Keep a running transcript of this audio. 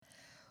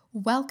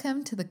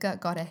Welcome to the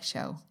Gut Goddess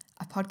Show,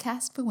 a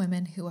podcast for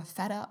women who are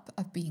fed up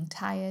of being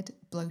tired,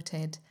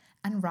 bloated,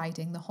 and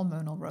riding the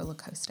hormonal roller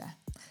coaster.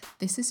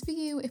 This is for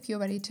you if you're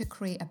ready to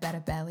create a better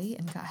belly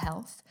and gut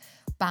health,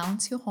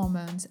 balance your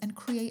hormones, and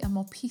create a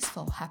more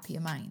peaceful,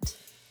 happier mind.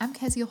 I'm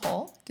Kezia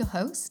Hall, your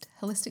host,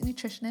 holistic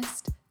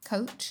nutritionist,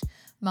 coach,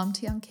 mum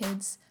to young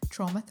kids,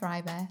 trauma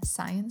thriver,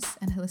 science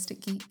and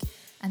holistic geek,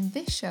 and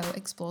this show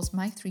explores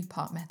my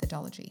three-part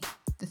methodology,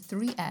 the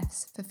 3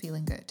 F's for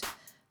feeling good: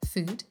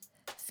 food,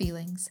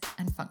 feelings,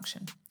 and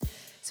function.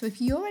 So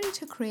if you're ready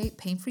to create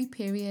pain-free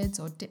periods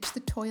or ditch the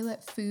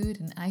toilet, food,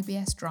 and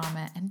IBS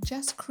drama and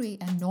just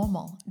create a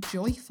normal,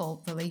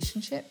 joyful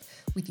relationship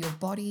with your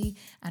body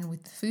and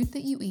with the food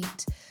that you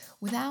eat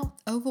without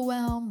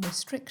overwhelm,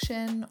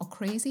 restriction, or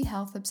crazy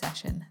health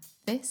obsession,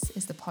 this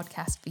is the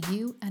podcast for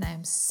you, and I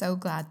am so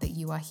glad that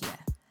you are here.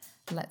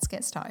 Let's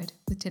get started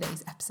with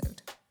today's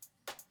episode.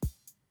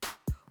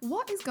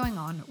 What is going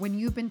on when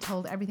you've been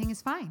told everything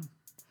is fine?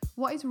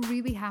 What is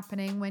really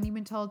happening when you've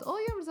been told all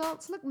your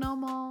results look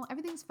normal,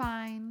 everything's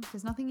fine,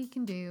 there's nothing you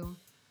can do?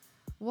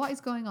 What is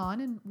going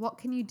on and what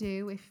can you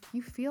do if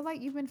you feel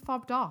like you've been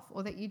fobbed off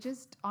or that you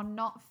just are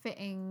not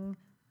fitting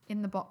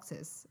in the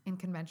boxes in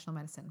conventional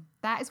medicine?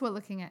 That is what we're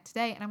looking at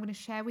today, and I'm going to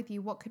share with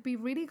you what could be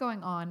really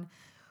going on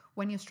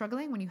when you're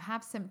struggling, when you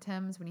have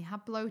symptoms, when you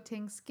have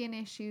bloating, skin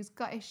issues,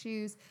 gut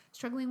issues,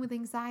 struggling with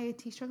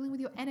anxiety, struggling with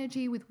your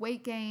energy, with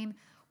weight gain.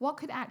 What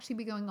could actually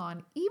be going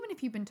on even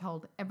if you've been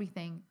told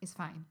everything is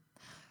fine?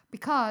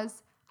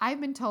 Because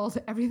I've been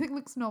told everything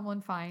looks normal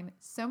and fine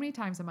so many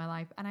times in my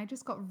life, and I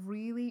just got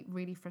really,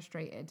 really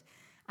frustrated.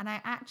 And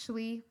I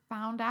actually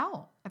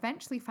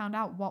eventually found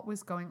out what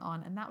was going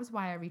on. And that was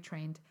why I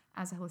retrained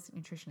as a holistic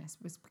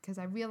nutritionist, was because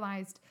I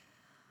realized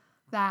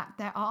that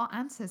there are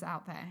answers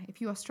out there.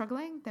 If you are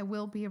struggling, there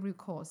will be a root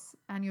cause,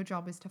 and your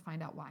job is to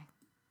find out why.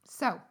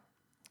 So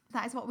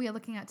that is what we are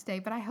looking at today,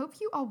 but I hope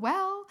you are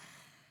well.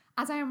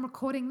 As I am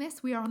recording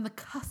this, we are on the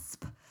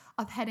cusp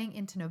of heading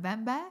into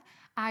November.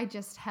 I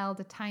just held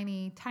a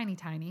tiny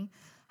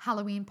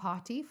Halloween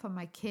party for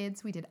my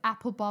kids. We did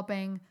apple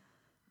bobbing,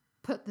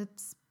 put the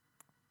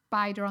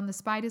spider on the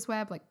spider's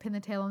web, like pin the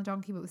tail on the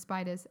donkey, but with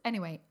spiders.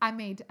 Anyway,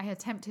 I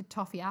attempted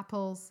toffee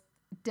apples.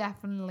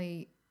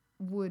 Definitely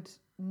would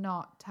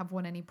not have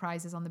won any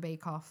prizes on the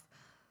Bake Off.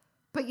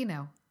 But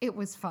it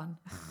was fun.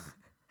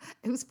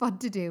 It was fun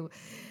to do.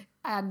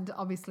 And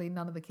obviously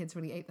none of the kids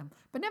really ate them.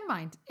 But never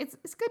mind.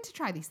 It's good to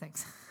try these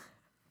things.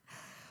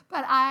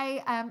 But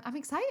I'm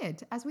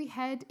excited as we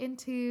head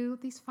into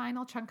this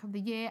final chunk of the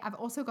year. I've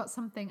also got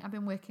something I've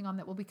been working on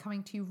that will be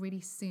coming to you really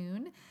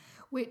soon,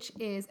 which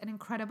is an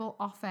incredible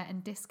offer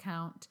and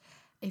discount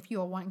if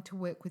you are wanting to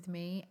work with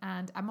me.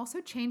 And I'm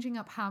also changing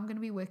up how I'm going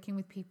to be working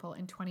with people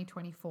in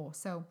 2024.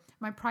 So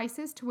my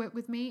prices to work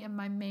with me in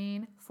my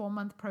main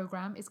 4-month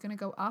program is going to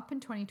go up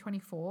in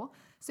 2024.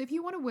 So if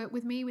you want to work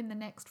with me in the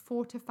next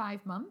 4 to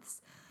 5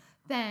 months,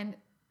 then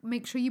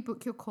make sure you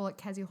book your call at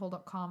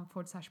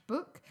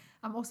keziahall.com/book.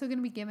 I'm also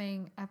going to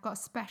be I've got a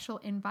special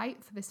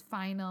invite for this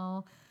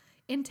final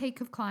intake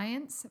of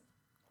clients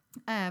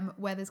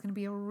where there's going to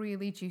be a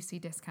really juicy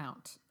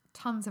discount,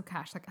 tons of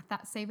cash, like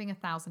saving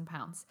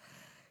 £1,000.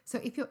 So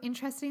if you're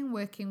interested in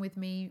working with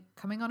me,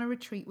 coming on a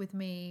retreat with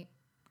me,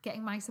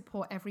 getting my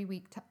support every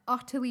week to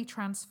utterly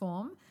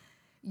transform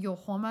your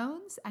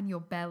hormones and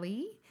your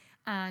belly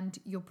and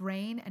your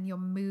brain and your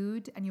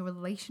mood and your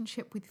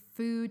relationship with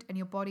food and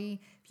your body,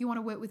 if you want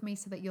to work with me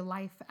so that your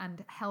life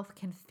and health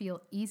can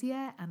feel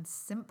easier and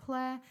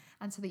simpler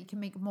and so that you can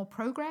make more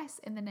progress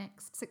in the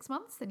next 6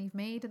 months than you've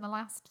made in the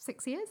last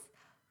 6 years,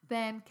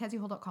 then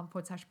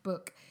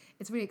keziahall.com/book.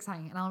 It's really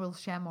exciting, and I will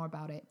share more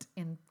about it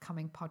in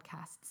coming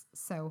podcasts.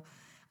 So,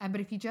 but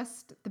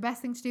the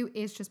best thing to do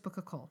is just book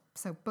a call.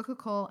 So book a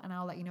call and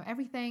I'll let you know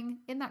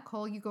everything. In that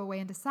call, you go away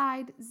and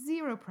decide.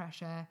 Zero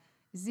pressure,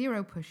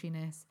 zero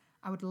pushiness.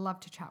 I would love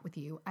to chat with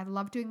you. I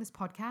love doing this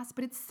podcast,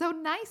 but it's so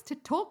nice to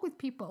talk with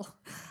people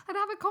and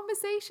have a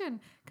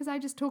conversation, because I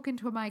just talk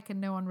into a mic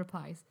and no one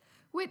replies,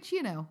 which,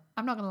 I'm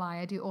not going to lie,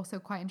 I do also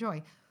quite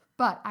enjoy.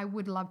 But I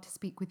would love to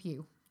speak with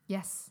you.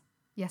 Yes,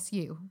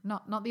 you.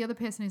 Not the other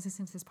person who's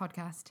listening to this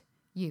podcast,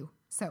 you.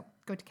 So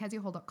go to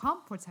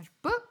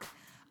keziahall.com/book.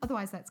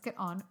 Otherwise, let's get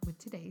on with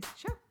today's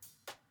show.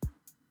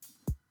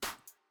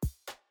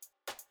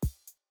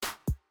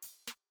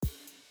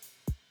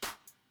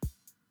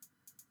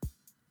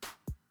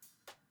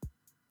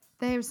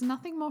 There's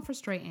nothing more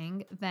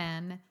frustrating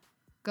than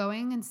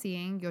going and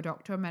seeing your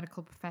doctor or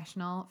medical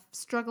professional,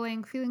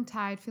 struggling, feeling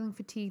tired, feeling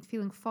fatigued,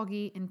 feeling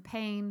foggy, in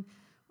pain,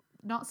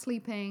 not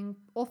sleeping,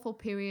 awful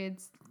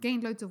periods,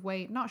 gained loads of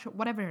weight, not sure,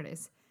 whatever it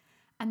is.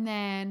 And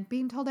then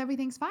being told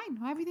everything's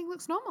fine. Everything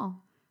looks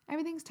normal.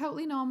 Everything's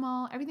totally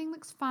normal. Everything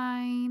looks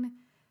fine.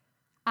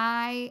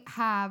 I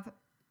have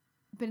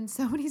been in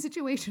so many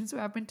situations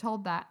where I've been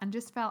told that and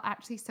just felt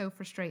actually so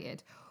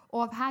frustrated.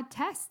 Or I've had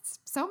tests,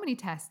 so many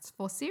tests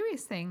for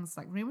serious things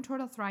like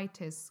rheumatoid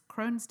arthritis,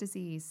 Crohn's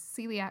disease,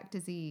 celiac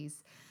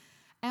disease,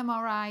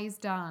 MRIs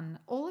done,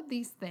 all of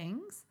these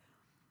things,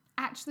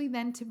 actually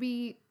then to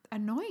be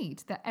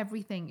annoyed that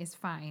everything is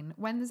fine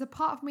when there's a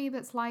part of me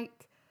that's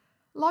like,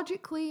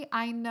 logically,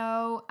 I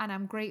know and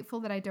I'm grateful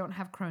that I don't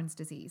have Crohn's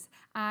disease.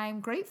 I'm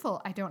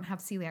grateful I don't have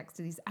celiac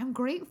disease. I'm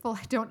grateful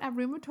I don't have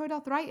rheumatoid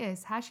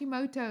arthritis,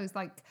 Hashimoto's.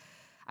 Like,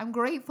 I'm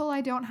grateful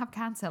I don't have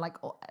cancer.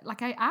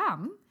 Like I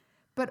am,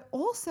 but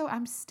also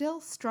I'm still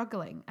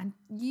struggling. And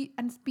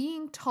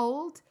being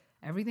told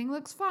everything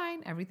looks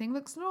fine, everything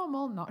looks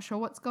normal, not sure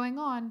what's going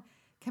on,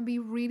 can be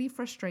really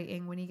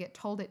frustrating when you get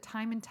told it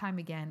time and time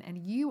again, and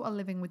you are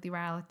living with the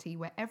reality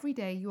where every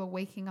day you are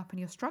waking up and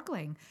you're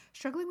struggling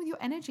with your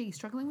energy,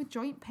 struggling with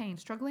joint pain,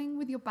 struggling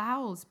with your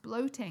bowels,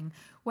 bloating,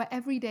 where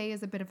every day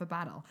is a bit of a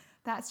battle.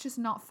 That's just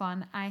not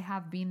fun. I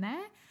have been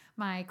there.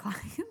 My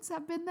clients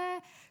have been there.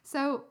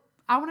 So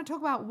I want to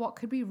talk about what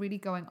could be really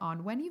going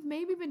on when you've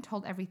maybe been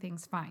told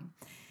everything's fine.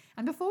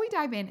 And before we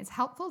dive in, it's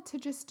helpful to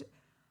just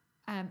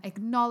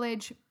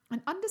acknowledge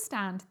and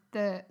understand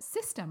the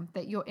system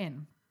that you're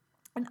in.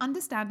 And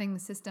understanding the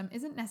system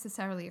isn't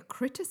necessarily a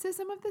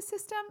criticism of the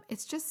system,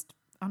 it's just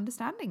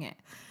understanding it.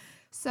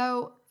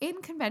 So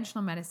in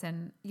conventional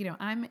medicine,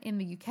 I'm in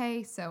the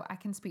UK, so I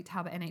can speak to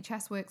how the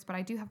NHS works, but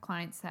I do have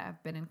clients that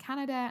have been in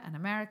Canada and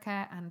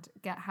America and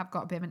have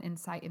got a bit of an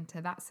insight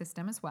into that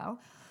system as well.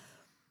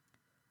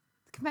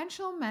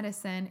 Conventional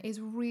medicine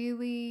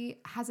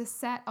has a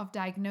set of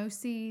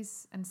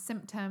diagnoses and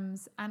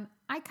symptoms, and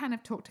I kind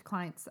of talk to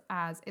clients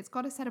as it's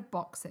got a set of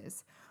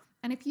boxes.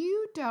 And if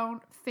you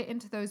don't fit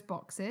into those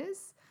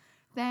boxes,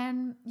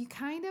 then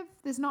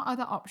there's not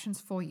other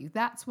options for you.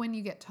 That's when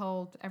you get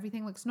told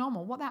everything looks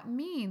normal. What that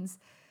means,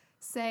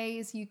 say,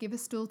 is you give a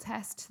stool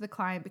test to the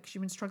client because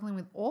you've been struggling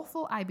with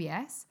awful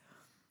IBS.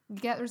 You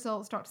get the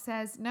results, doctor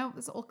says, no,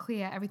 it's all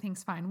clear,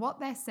 everything's fine.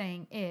 What they're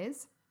saying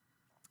is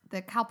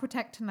the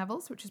calprotectin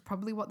levels, which is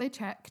probably what they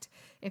checked,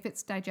 if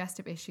it's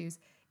digestive issues,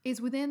 is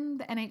within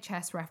the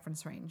NHS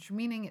reference range,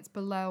 meaning it's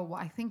below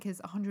what I think is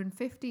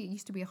 150. It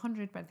used to be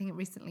 100, but I think it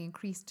recently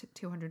increased to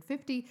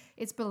 250.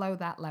 It's below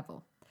that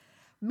level,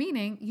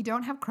 meaning you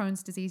don't have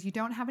Crohn's disease, you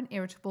don't have an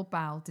irritable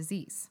bowel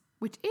disease,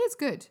 which is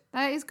good.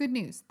 That is good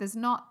news. There's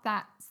not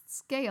that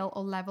scale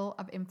or level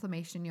of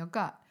inflammation in your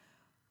gut.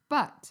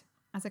 But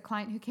as a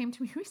client who came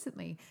to me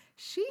recently,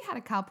 she had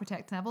a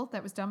calprotectin level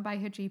that was done by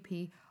her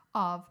GP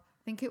of,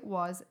 I think it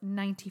was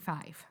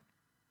 95.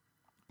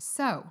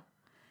 So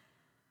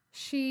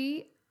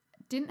she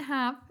didn't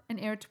have an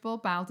irritable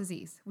bowel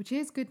disease, which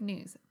is good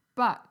news,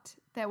 but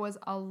there was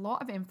a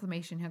lot of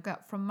inflammation in her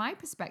gut. From my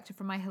perspective,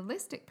 from my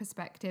holistic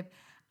perspective,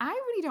 I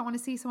really don't want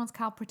to see someone's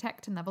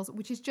calprotectin levels,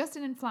 which is just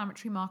an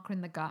inflammatory marker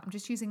in the gut. I'm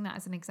just using that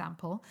as an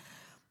example,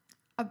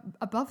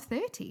 above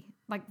 30.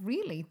 Like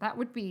really, that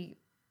would be,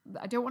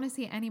 I don't want to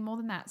see it any more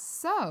than that.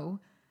 So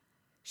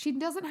she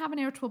doesn't have an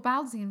irritable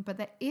bowel disease, but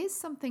there is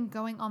something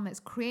going on that's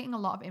creating a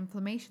lot of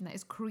inflammation that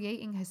is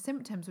creating her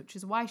symptoms, which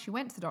is why she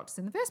went to the doctors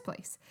in the first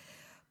place.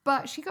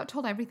 But she got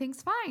told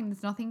everything's fine.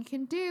 There's nothing you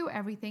can do.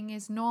 Everything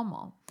is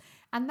normal.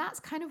 And that's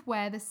kind of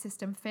where the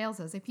system fails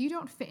us. If you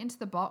don't fit into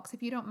the box,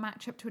 if you don't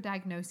match up to a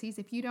diagnosis,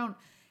 if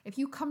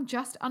you come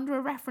just under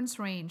a reference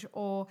range,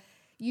 or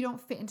you don't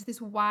fit into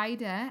this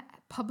wider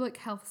public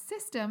health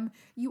system,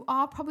 you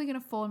are probably going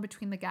to fall in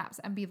between the gaps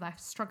and be left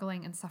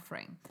struggling and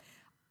suffering.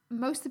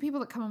 Most of the people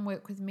that come and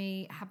work with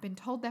me have been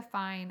told they're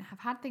fine, have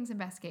had things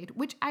investigated,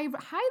 which I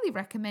highly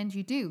recommend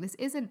you do. This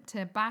isn't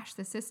to bash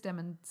the system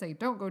and say,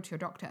 don't go to your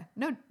doctor.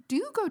 No,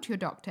 do go to your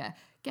doctor.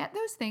 Get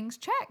those things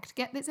checked.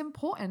 It's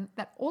important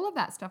that all of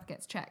that stuff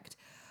gets checked.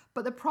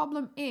 But the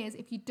problem is,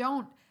 if you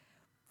don't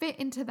fit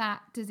into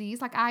that disease,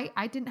 like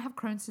I didn't have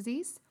Crohn's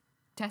disease,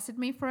 tested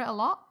me for it a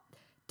lot.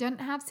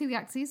 Didn't have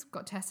celiac disease,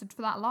 got tested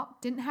for that a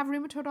lot. Didn't have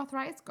rheumatoid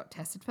arthritis, got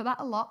tested for that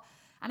a lot.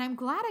 And I'm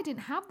glad I didn't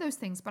have those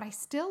things, but I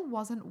still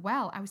wasn't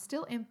well. I was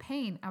still in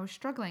pain. I was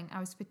struggling. I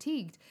was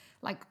fatigued.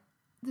 Like,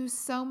 there's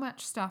so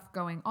much stuff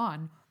going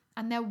on.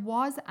 And there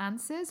was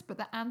answers, but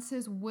the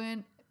answers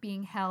weren't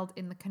being held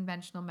in the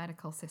conventional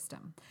medical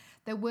system.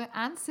 There were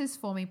answers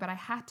for me, but I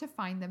had to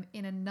find them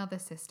in another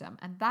system.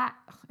 And that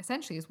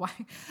essentially is why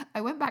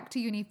I went back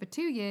to uni for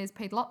 2 years,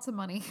 paid lots of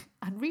money,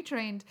 and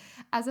retrained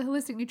as a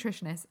holistic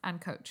nutritionist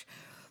and coach.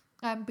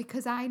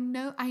 Because I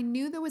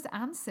knew there was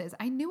answers.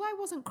 I knew I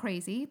wasn't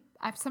crazy.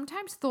 I've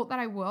sometimes thought that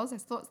I was. I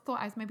thought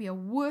I was maybe I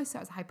was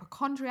a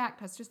hypochondriac.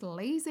 I was just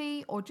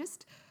lazy or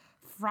just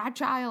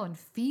fragile and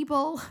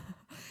feeble.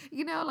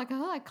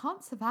 I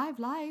can't survive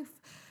life.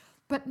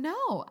 But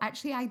no,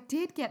 actually I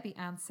did get the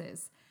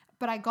answers,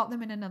 but I got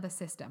them in another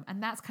system.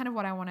 And that's kind of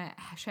what I want to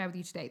share with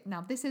you today.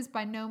 Now, this is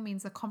by no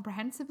means a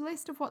comprehensive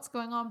list of what's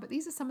going on, but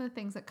these are some of the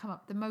things that come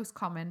up the most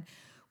common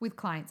with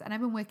clients. And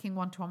I've been working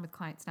one-to-one with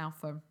clients now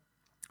for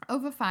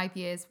over 5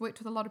 years, worked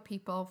with a lot of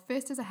people,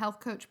 first as a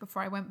health coach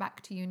before I went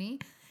back to uni,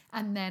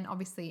 and then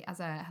obviously as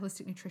a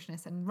holistic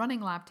nutritionist and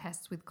running lab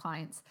tests with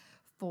clients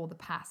for the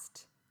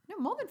past,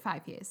 more than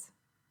 5 years.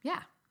 Yeah,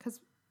 because,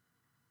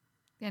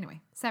 anyway,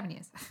 7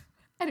 years.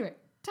 Anyway,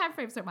 time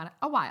frames don't matter.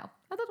 A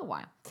little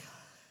while.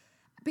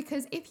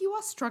 Because if you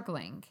are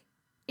struggling,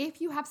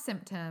 if you have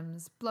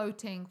symptoms,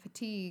 bloating,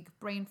 fatigue,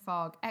 brain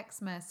fog,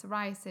 eczema,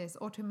 psoriasis,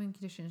 autoimmune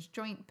conditions,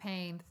 joint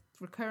pain,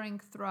 recurring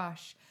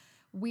thrush,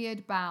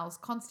 weird bowels,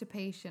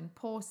 constipation,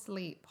 poor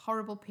sleep,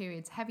 horrible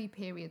periods, heavy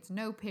periods,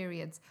 no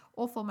periods,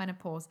 awful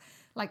menopause.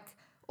 Like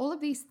all of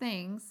these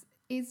things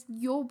is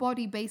your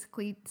body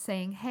basically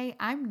saying, hey,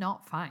 I'm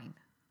not fine.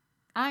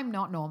 I'm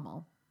not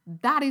normal.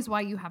 That is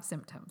why you have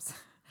symptoms.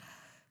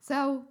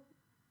 So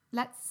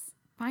let's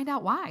find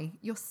out why.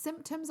 Your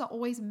symptoms are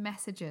always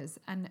messages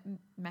and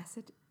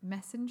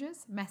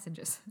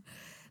messengers.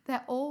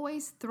 They're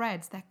always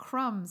threads. They're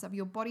crumbs of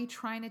your body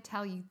trying to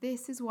tell you,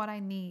 this is what I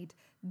need.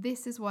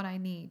 This is what I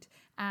need.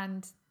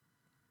 And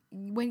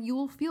when you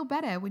will feel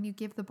better when you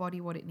give the body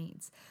what it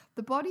needs.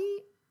 The body,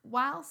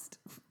 whilst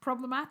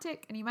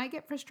problematic and you might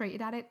get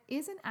frustrated at it,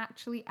 isn't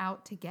actually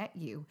out to get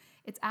you.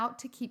 It's out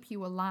to keep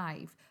you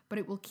alive, but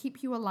it will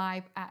keep you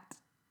alive at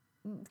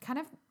kind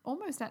of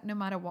almost at no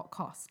matter what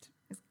cost.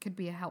 It could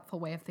be a helpful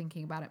way of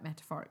thinking about it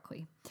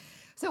metaphorically.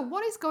 So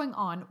what is going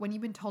on when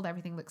you've been told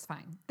everything looks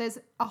fine? There's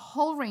a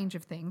whole range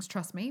of things,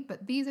 trust me,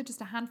 but these are just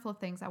a handful of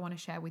things I want to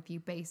share with you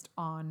based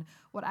on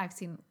what I've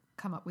seen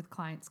come up with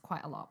clients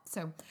quite a lot.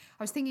 So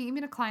I was thinking,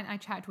 even a client I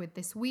chatted with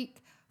this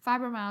week,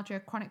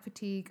 fibromyalgia, chronic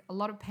fatigue, a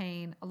lot of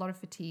pain, a lot of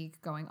fatigue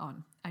going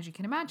on, as you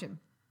can imagine.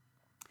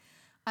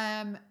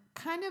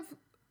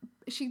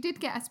 She did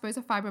get, I suppose,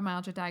 a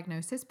fibromyalgia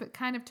diagnosis, but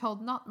kind of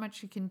told not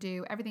much you can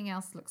do. Everything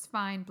else looks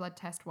fine, blood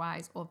test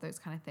wise, all of those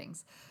kind of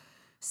things.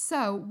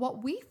 So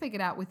what we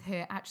figured out with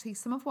her, actually,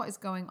 some of what is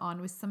going on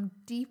was some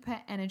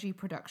deeper energy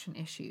production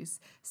issues.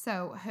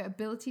 So her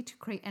ability to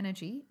create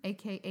energy,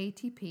 aka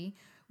ATP,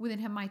 within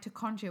her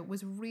mitochondria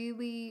was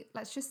really,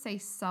 let's just say,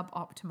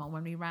 suboptimal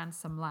when we ran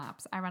some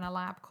labs. I ran a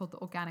lab called the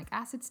organic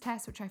acids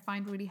test, which I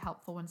find really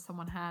helpful when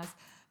someone has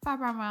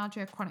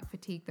fibromyalgia, chronic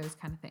fatigue, those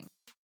kind of things.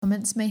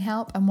 Supplements may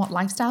help, and what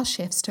lifestyle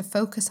shifts to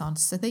focus on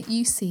so that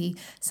you see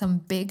some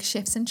big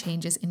shifts and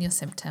changes in your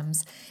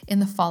symptoms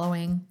in the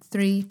following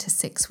 3 to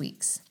 6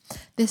 weeks.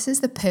 This is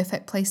the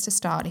perfect place to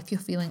start if you're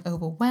feeling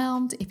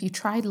overwhelmed, if you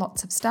tried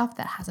lots of stuff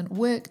that hasn't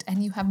worked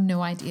and you have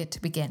no idea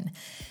to begin.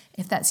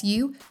 If that's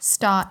you,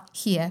 start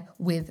here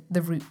with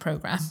the Root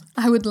program.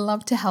 I would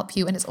love to help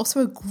you, and it's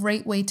also a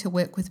great way to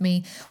work with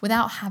me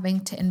without having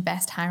to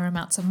invest higher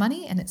amounts of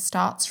money, and it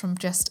starts from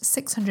just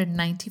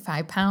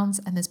 £695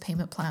 and there's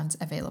payment plans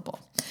available.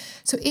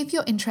 So if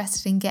you're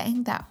interested in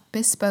getting that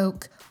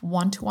bespoke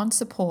one-to-one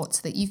support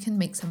so that you can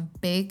make some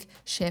big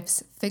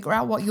shifts, figure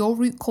out what your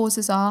root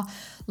causes are,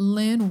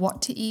 learn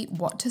what to eat,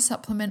 what to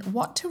supplement,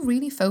 what to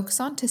really focus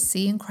on to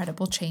see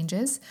incredible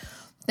changes,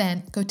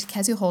 then go to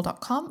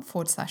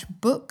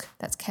keziahall.com/book.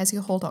 That's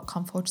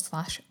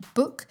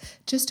keziahall.com/book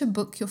just to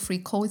book your free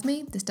call with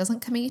me. This doesn't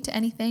commit you to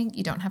anything.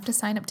 You don't have to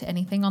sign up to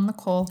anything on the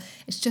call.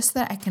 It's just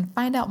that I can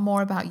find out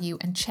more about you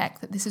and check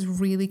that this is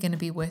really going to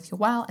be worth your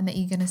while and that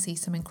you're going to see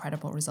some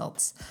incredible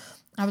results.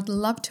 I would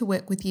love to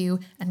work with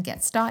you and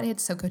get started.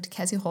 So go to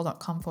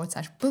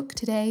keziahall.com/book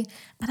today,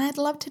 and I'd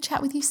love to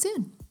chat with you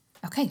soon.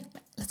 Okay,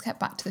 let's get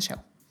back to the show.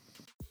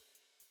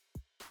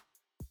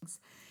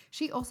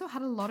 She also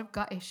had a lot of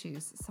gut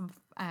issues, some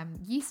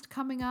yeast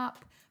coming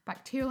up,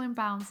 bacterial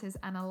imbalances,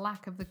 and a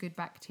lack of the good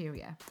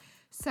bacteria.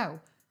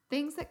 So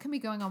things that can be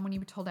going on when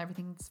you were told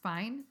everything's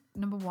fine.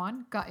 Number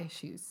 1, gut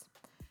issues.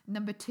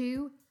 Number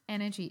 2,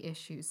 energy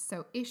issues.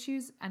 So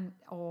issues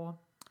or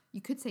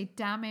you could say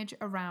damage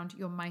around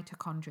your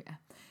mitochondria.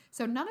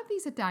 So none of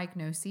these are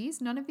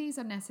diagnoses. None of these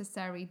are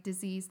necessary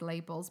disease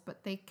labels,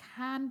 but they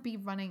can be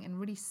running in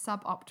really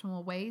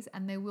suboptimal ways,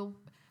 and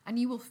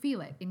you will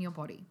feel it in your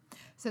body.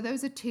 So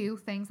those are 2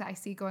 things that I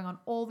see going on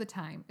all the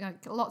time.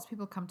 Like, lots of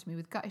people come to me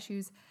with gut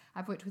issues.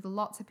 I've worked with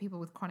lots of people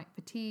with chronic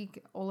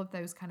fatigue, all of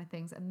those kind of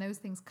things, and those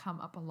things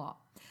come up a lot.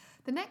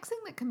 The next thing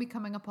that can be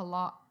coming up a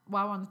lot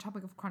while we're on the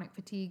topic of chronic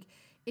fatigue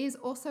is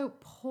also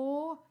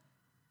poor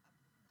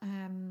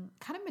kind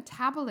of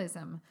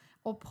metabolism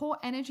or poor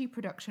energy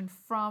production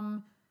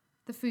from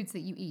the foods that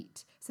you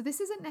eat. So this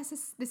isn't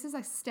necessary. This is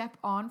a step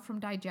on from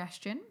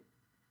digestion,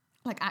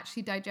 like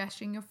actually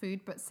digesting your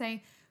food, but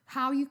say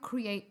how you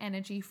create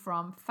energy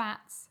from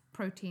fats,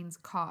 proteins,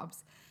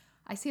 carbs.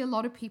 I see a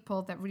lot of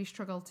people that really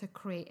struggle to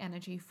create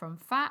energy from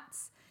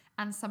fats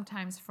and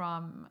sometimes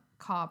from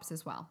carbs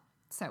as well.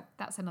 So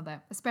that's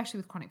another, especially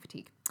with chronic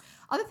fatigue.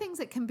 Other things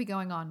that can be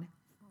going on,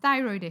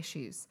 thyroid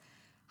issues,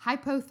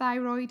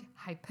 hypothyroid,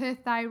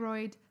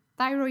 hyperthyroid,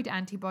 thyroid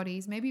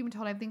antibodies, maybe you've been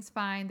told everything's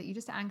fine, that you're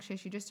just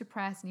anxious, you're just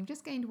depressed, and you've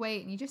just gained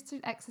weight, and you just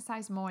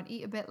exercise more and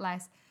eat a bit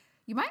less.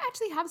 You might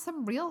actually have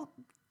some real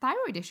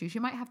thyroid issues.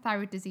 You might have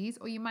thyroid disease,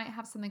 or you might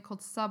have something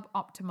called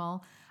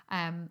suboptimal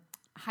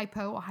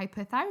hypo or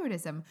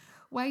hyperthyroidism,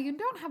 where you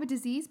don't have a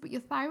disease, but your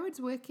thyroid's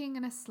working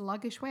in a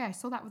sluggish way. I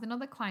saw that with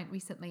another client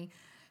recently.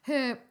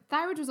 Her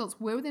thyroid results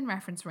were within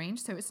reference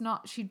range, so it's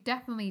not, she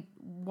definitely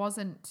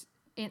wasn't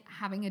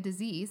having a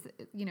disease.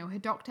 You know, her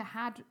doctor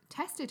had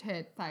tested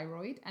her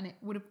thyroid and it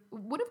would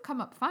have come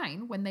up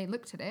fine when they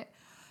looked at it.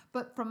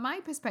 But from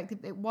my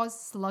perspective, it was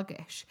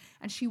sluggish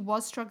and she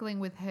was struggling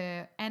with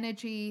her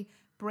energy,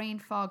 brain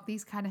fog,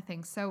 these kind of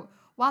things. So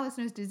while there's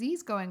no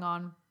disease going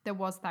on, there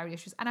was thyroid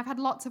issues. And I've had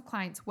lots of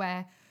clients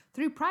where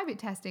through private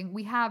testing,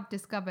 we have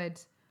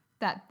discovered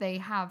that they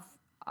have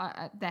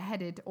they're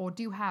headed or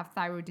do have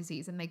thyroid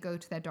disease and they go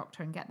to their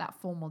doctor and get that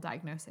formal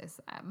diagnosis.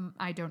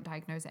 I don't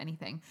diagnose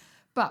anything,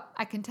 but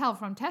I can tell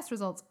from test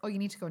results, oh, you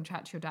need to go and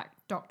chat to your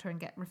doctor and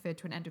get referred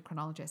to an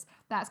endocrinologist.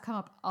 That's come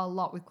up a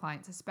lot with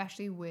clients,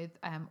 especially with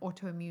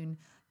autoimmune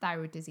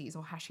thyroid disease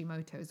or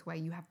Hashimoto's, where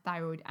you have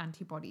thyroid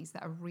antibodies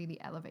that are really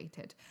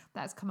elevated.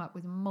 That's come up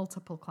with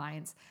multiple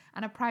clients.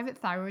 And a private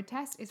thyroid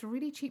test is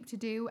really cheap to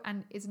do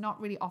and is not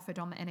really offered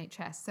on the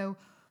NHS. So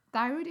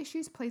thyroid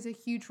issues plays a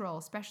huge role,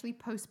 especially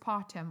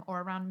postpartum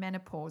or around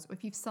menopause.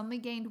 If you've suddenly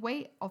gained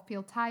weight or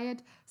feel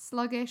tired,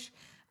 sluggish,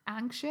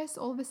 anxious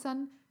all of a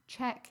sudden,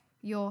 check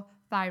your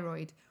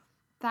thyroid.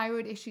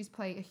 Thyroid issues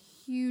play a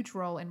huge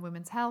role in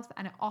women's health,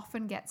 and it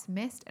often gets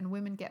missed, and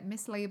women get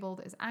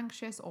mislabeled as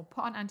anxious or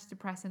put on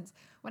antidepressants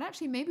when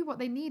actually maybe what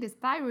they need is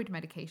thyroid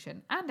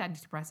medication and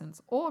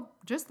antidepressants, or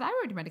just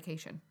thyroid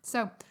medication.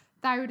 So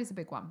thyroid is a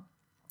big one.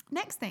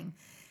 Next thing,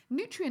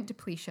 nutrient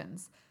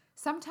depletions.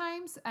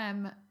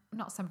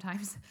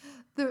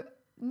 The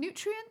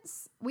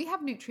nutrients, we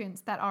have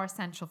nutrients that are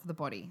essential for the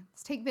body.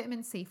 Let's take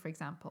vitamin C, for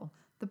example.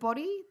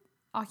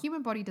 Our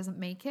human body doesn't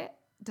make it,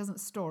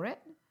 doesn't store it,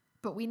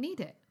 but we need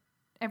it.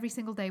 Every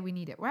single day we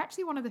need it. We're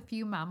actually one of the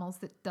few mammals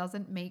that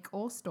doesn't make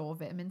or store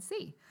vitamin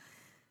C,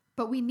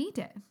 but we need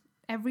it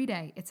every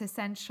day. It's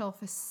essential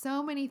for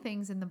so many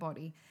things in the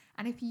body.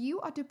 And if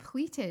you are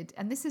depleted,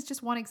 and this is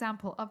just one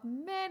example of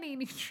many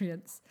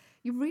nutrients,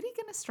 you're really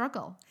going to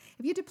struggle.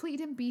 If you're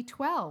depleted in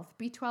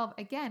B12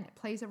 again, it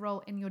plays a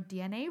role in your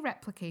DNA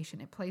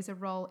replication. It plays a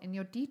role in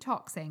your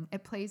detoxing.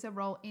 It plays a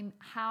role in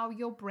how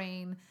your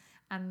brain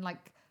and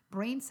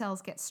brain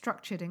cells get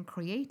structured and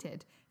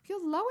created. If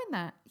you're low in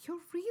that, you're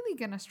really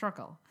going to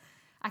struggle.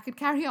 I could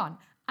carry on.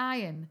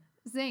 Iron,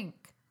 zinc,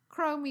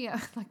 chromium,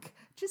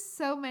 just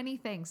so many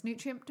things.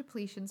 Nutrient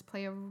depletions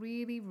play a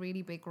really,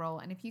 really big role.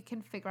 And if you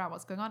can figure out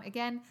what's going on,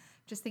 again,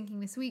 just thinking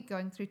this week,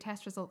 going through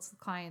test results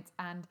with clients,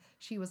 and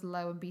she was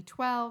low in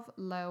B12,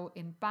 low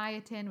in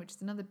biotin, which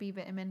is another B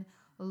vitamin,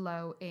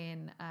 low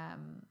in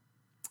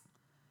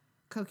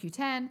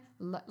CoQ10,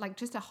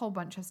 just a whole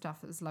bunch of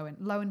stuff that was low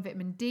in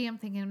vitamin D. I'm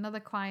thinking another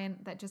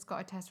client that just got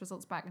her test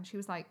results back and she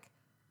was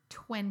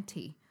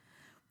 20.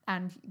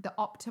 And the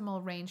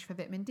optimal range for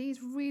vitamin D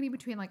is really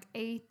between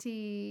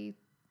 80,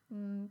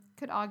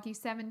 could argue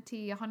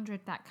 70,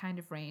 100, that kind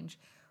of range.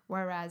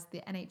 Whereas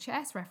the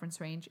NHS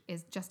reference range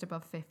is just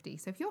above 50.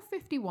 So if you're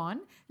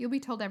 51, you'll be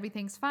told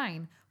everything's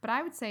fine. But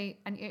I would say,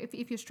 and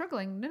if you're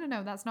struggling,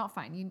 no, that's not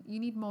fine. You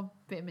need more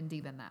vitamin D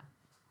than that.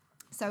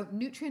 So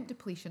nutrient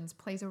depletions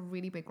plays a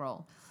really big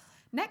role.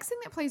 Next thing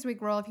that plays a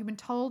big role, if you've been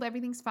told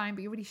everything's fine,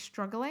 but you're really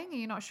struggling and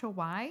you're not sure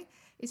why,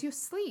 is your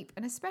sleep,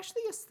 and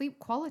especially your sleep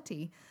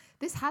quality.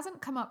 This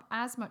hasn't come up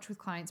as much with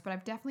clients, but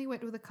I've definitely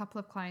worked with a couple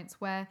of clients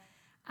where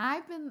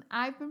I've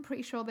been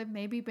pretty sure they've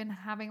maybe been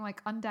having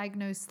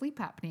undiagnosed sleep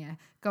apnea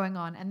going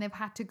on, and they've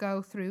had to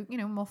go through,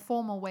 more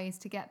formal ways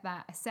to get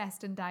that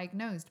assessed and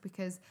diagnosed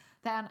because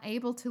they're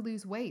unable to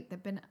lose weight.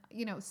 There've been,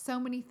 so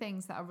many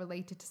things that are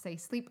related to, say,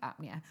 sleep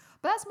apnea.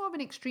 But that's more of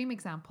an extreme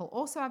example.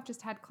 Also, I've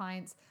just had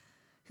clients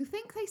who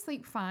think they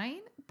sleep fine,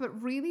 but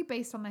really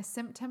based on their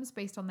symptoms,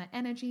 based on their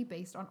energy,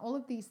 based on all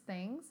of these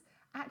things,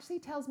 actually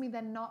tells me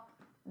they're not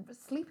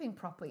sleeping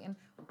properly. And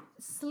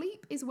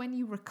sleep is when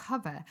you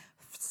recover.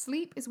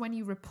 Sleep is when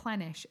you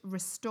replenish,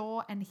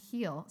 restore, and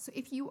heal. So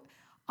if you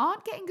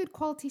aren't getting good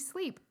quality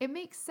sleep, it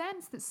makes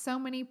sense that so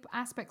many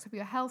aspects of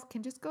your health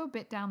can just go a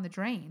bit down the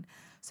drain.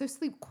 So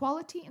sleep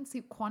quality and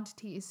sleep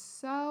quantity is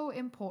so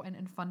important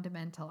and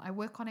fundamental. I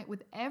work on it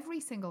with every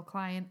single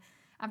client.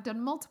 I've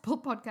done multiple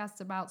podcasts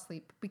about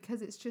sleep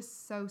because it's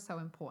just so, so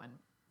important.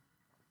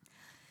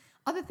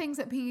 Other things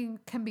that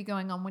can be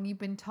going on when you've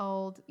been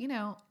told,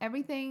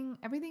 everything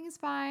is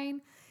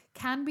fine,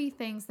 can be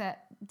things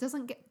that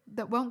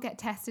won't get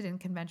tested in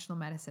conventional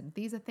medicine.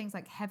 These are things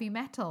like heavy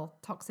metal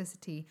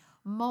toxicity,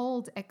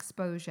 mold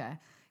exposure,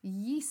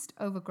 yeast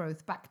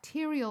overgrowth,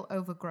 bacterial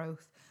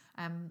overgrowth.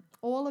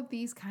 All of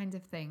these kinds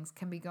of things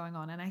can be going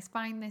on. And I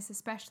find this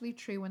especially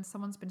true when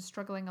someone's been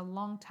struggling a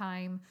long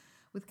time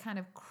with kind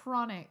of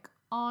chronic,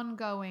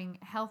 ongoing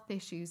health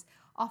issues.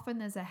 Often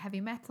there's a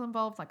heavy metal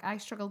involved. I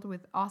struggled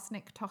with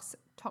arsenic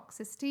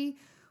toxicity,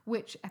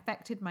 which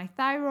affected my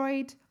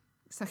thyroid.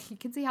 So you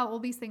can see how all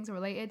these things are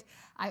related.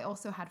 I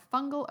also had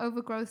fungal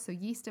overgrowth, so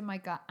yeast in my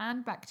gut,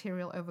 and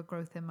bacterial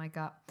overgrowth in my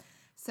gut.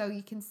 So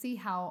you can see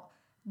how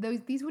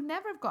these would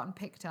never have gotten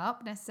picked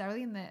up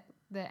necessarily in the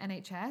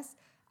NHS.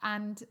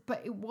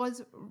 But it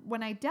was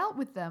when I dealt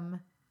with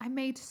them, I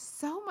made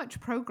so much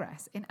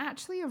progress in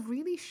actually a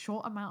really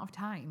short amount of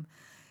time.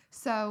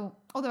 So,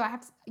 although I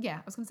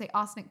was going to say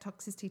arsenic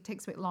toxicity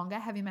takes a bit longer.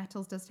 Heavy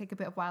metals does take a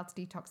bit of while to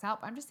detox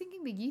out. But I'm just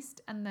thinking the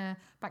yeast and the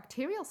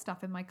bacterial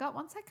stuff in my gut,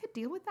 once I could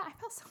deal with that, I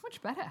felt so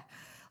much better.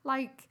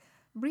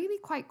 Really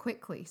quite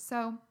quickly.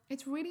 So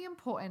it's really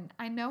important.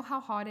 I know how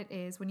hard it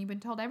is when you've been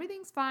told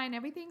everything's fine,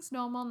 everything's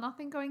normal,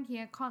 nothing going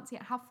here, can't see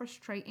it, how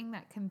frustrating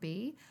that can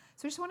be.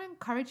 So I just want to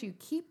encourage you,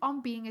 keep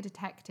on being a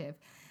detective.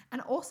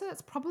 And also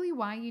that's probably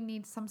why you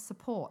need some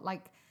support.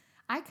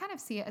 I kind of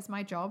see it as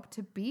my job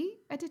to be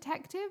a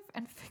detective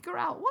and figure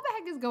out what the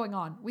heck is going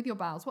on with your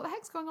bowels. What the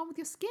heck's going on with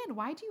your skin?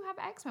 Why do you have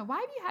eczema? Why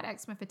have you had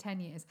eczema for 10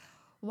 years?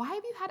 Why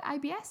have you had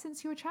IBS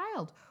since you were a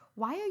child?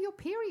 Why are your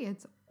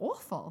periods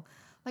awful?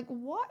 Like,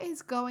 what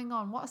is going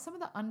on? What are some of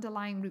the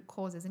underlying root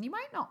causes? And we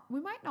might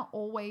not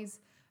always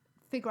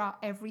figure out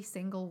every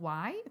single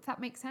why, if that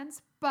makes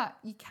sense, but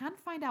you can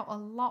find out a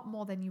lot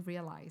more than you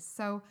realize.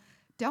 So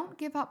don't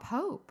give up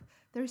hope.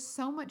 There's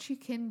so much you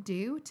can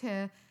do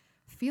to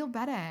feel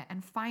better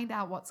and find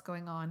out what's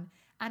going on.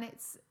 And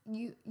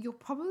you're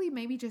probably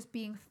maybe just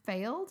being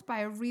failed by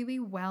a really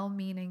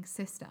well-meaning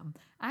system.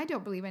 I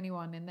don't believe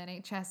anyone in the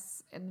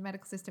NHS and the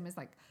medical system is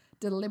like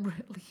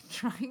deliberately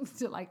trying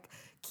to like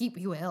keep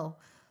you ill,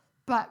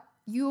 but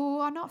you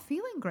are not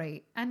feeling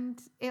great, and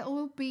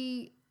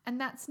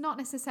that's not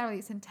necessarily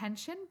its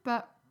intention,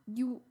 but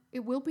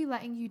it will be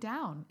letting you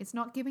down. It's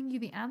not giving you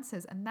the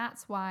answers, and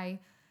that's why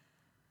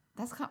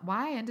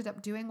I ended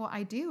up doing what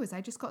I do. Is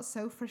I just got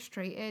so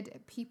frustrated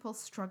at people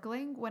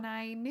struggling when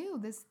I knew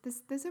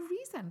there's a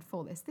reason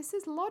for this. This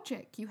is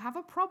logic. You have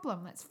a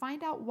problem. Let's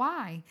find out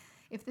why.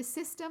 If the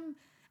system,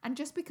 and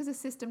just because a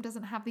system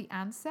doesn't have the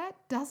answer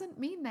doesn't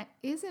mean there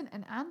isn't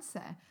an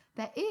answer.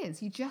 There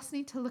is. You just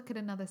need to look at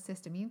another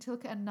system. You need to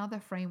look at another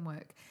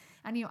framework.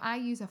 And I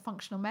use a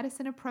functional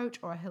medicine approach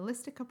or a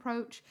holistic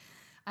approach,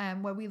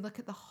 where we look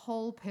at the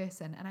whole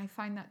person, and I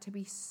find that to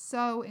be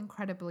so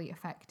incredibly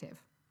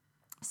effective.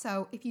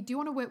 So if you do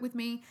want to work with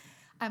me,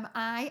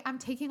 I am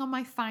taking on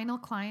my final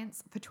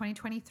clients for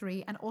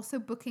 2023 and also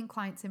booking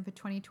clients in for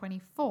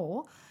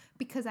 2024,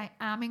 because I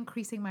am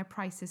increasing my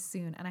prices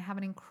soon, and I have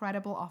an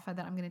incredible offer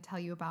that I'm going to tell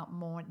you about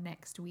more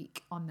next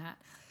week on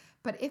that.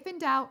 But if in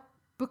doubt,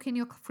 book in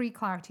your free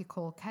clarity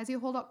call,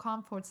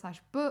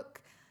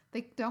 keziahall.com/book.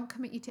 They don't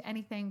commit you to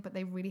anything, but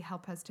they really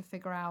help us to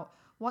figure out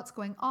what's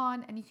going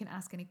on, and you can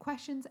ask any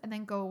questions and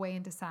then go away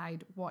and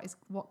decide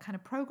what kind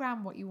of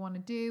program, what you want to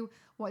do,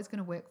 what is going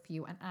to work for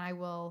you, and I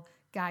will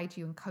guide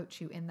you and coach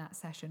you in that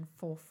session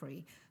for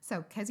free.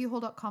 So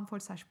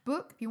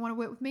keziahall.com/book if you want to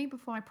work with me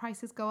before my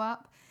prices go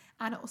up,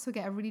 and also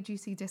get a really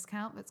juicy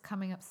discount that's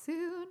coming up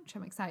soon, which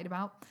I'm excited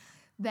about.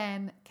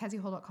 Then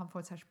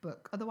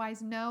keziahall.com/book.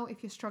 Otherwise, know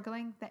if you're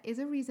struggling, there is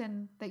a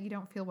reason that you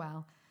don't feel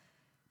well.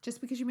 Just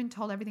because you've been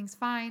told everything's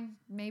fine,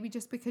 maybe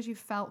just because you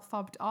felt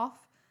fobbed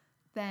off,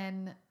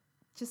 then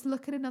just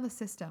look at another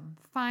system.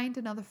 Find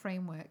another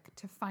framework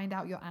to find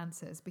out your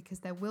answers, because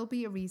there will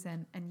be a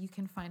reason and you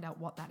can find out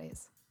what that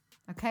is.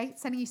 Okay?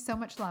 Sending you so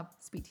much love.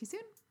 Speak to you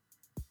soon.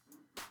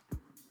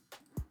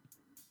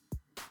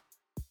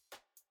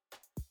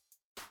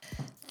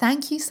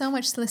 Thank you so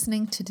much for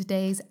listening to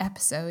today's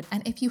episode.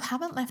 And if you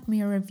haven't left me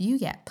a review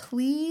yet,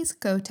 please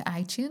go to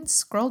iTunes,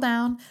 scroll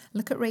down,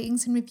 look at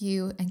ratings and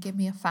review, and give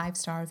me a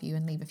 5-star review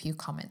and leave a few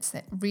comments.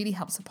 That really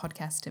helps the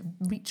podcast to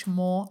reach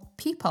more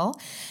people.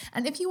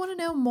 And if you want to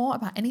know more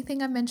about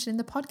anything I mentioned in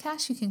the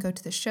podcast, you can go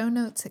to the show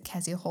notes at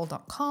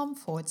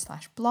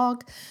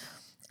keziahall.com/blog.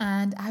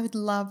 And I would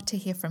love to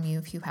hear from you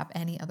if you have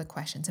any other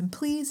questions. And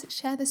please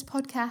share this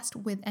podcast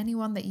with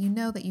anyone that you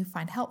know that you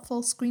find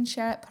helpful. Screen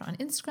share it, put it on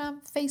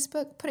Instagram,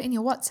 Facebook, put it in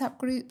your WhatsApp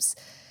groups,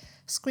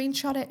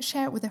 screenshot it,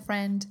 share it with a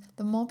friend.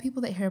 The more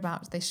people that hear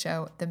about this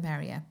show, the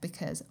merrier,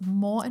 because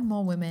more and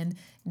more women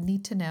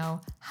need to know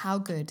how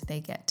good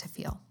they get to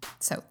feel.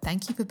 So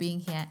thank you for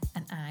being here,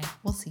 and I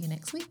will see you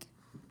next week.